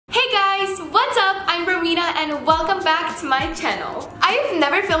and welcome back to my channel. I've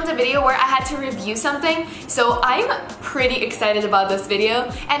never filmed a video where I had to review something, so I'm pretty excited about this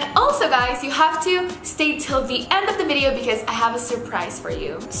video. And also guys, you have to stay till the end of the video because I have a surprise for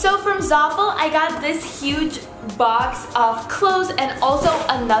you. So from Zaful, I got this huge box of clothes and also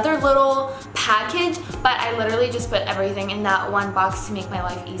another little package, but I literally just put everything in that one box to make my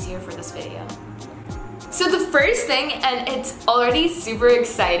life easier for this video. So the first thing, and it's already super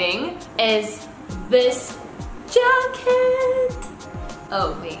exciting, is this jacket.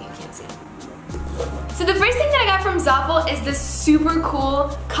 Oh wait, you can't see. So the first thing that I got from Zaful is this super cool,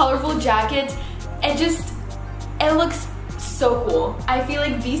 colorful jacket. It looks so cool. I feel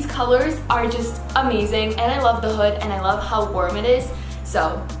like these colors are just amazing, and I love the hood and I love how warm it is.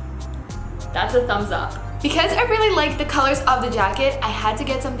 So that's a thumbs up. Because I really like the colors of the jacket, I had to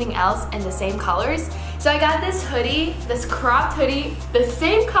get something else in the same colors. So I got this hoodie, this cropped hoodie, the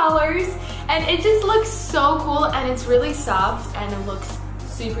same colors, and it just looks so cool, and it's really soft and it looks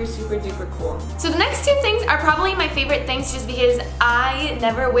super duper cool. So the next two things are probably my favorite things just because I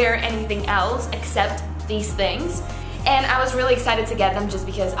never wear anything else except these things. And I was really excited to get them just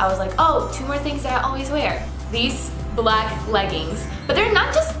because I was like, oh, two more things that I always wear. These black leggings. But they're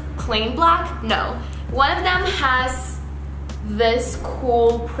not just plain black, no. One of them has this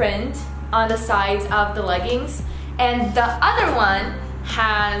cool print on the sides of the leggings, and the other one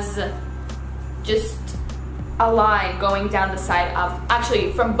has just a line going down the side of,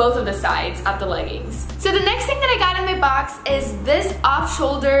 actually from both of the sides of the leggings. So the next thing that I got in my box is this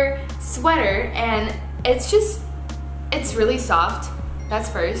off-shoulder sweater, and it's really soft, that's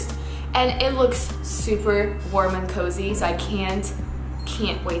first, and it looks super warm and cozy, so I can't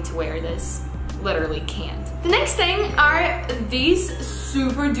wait to wear this. Literally can't. The next thing are these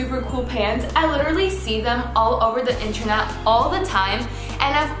super duper cool pants. I literally see them all over the internet all the time,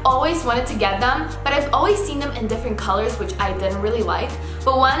 and I've always wanted to get them, but I've always seen them in different colors, which I didn't really like.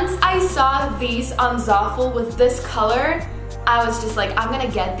 But once I saw these on Zaful with this color, I was just like, I'm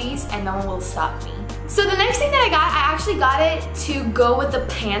gonna get these and no one will stop me. So the next thing that I actually got it to go with the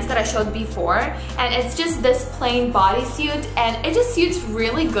pants that I showed before, and it's just this plain bodysuit, and it just suits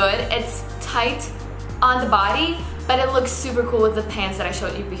really good. It's tight on the body, but it looks super cool with the pants that I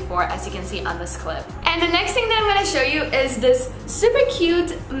showed you before, as you can see on this clip. And the next thing that I'm gonna show you is this super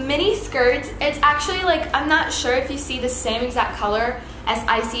cute mini skirt. It's actually like, I'm not sure if you see the same exact color as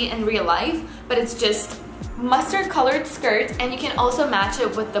I see in real life, but it's just mustard colored skirt, and you can also match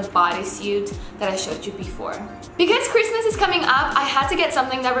it with the bodysuit that I showed you before. Because Christmas is coming up, I had to get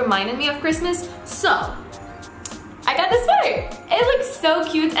something that reminded me of Christmas, so I got this sweater. It looks so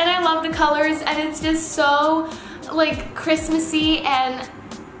cute, and I love the colors, and it's just so like Christmassy, and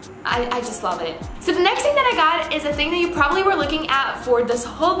I just love it. So the next thing that I got is a thing that you probably were looking at for this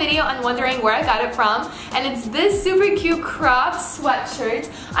whole video and wondering where I got it from, and it's this super cute cropped sweatshirt.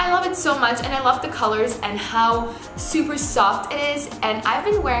 I love it so much, and I love the colors and how super soft it is, and I've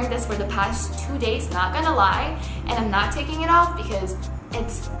been wearing this for the past 2 days, not gonna lie, and I'm not taking it off because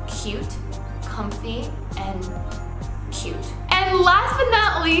it's cute, comfy, and cute. And last but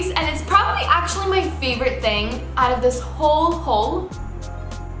not least, and it's probably actually my favorite thing out of this whole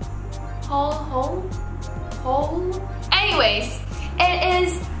anyways, it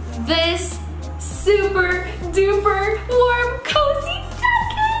is this super duper warm cozy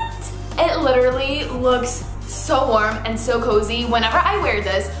jacket. It literally looks so warm and so cozy. Whenever I wear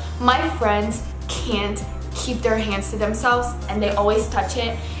this, my friends can't keep their hands to themselves, and they always touch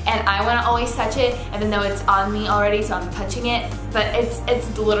it, and I want to always touch it even though it's on me already, so I'm touching it. But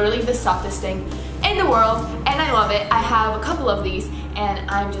it's literally the softest thing in the world, and I love it. I have a couple of these and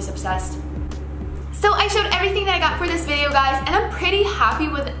I'm just obsessed. So I showed everything that I got for this video, guys, and I'm pretty happy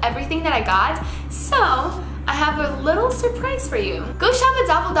with everything that I got. So I have a little surprise for you. Go shop at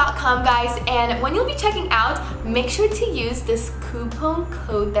Zaful.com, guys, and when you'll be checking out, make sure to use this coupon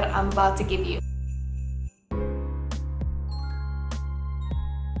code that I'm about to give you.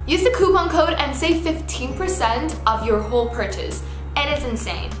 Use the coupon code and save 15% of your whole purchase. And it's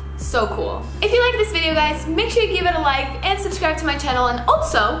insane. So cool. If you like this video, guys, make sure you give it a like and subscribe to my channel, and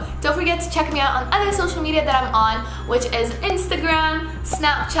also don't forget to check me out on other social media that I'm on, which is Instagram,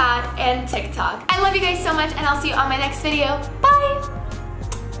 Snapchat, and TikTok. I love you guys so much, and I'll see you on my next video. Bye!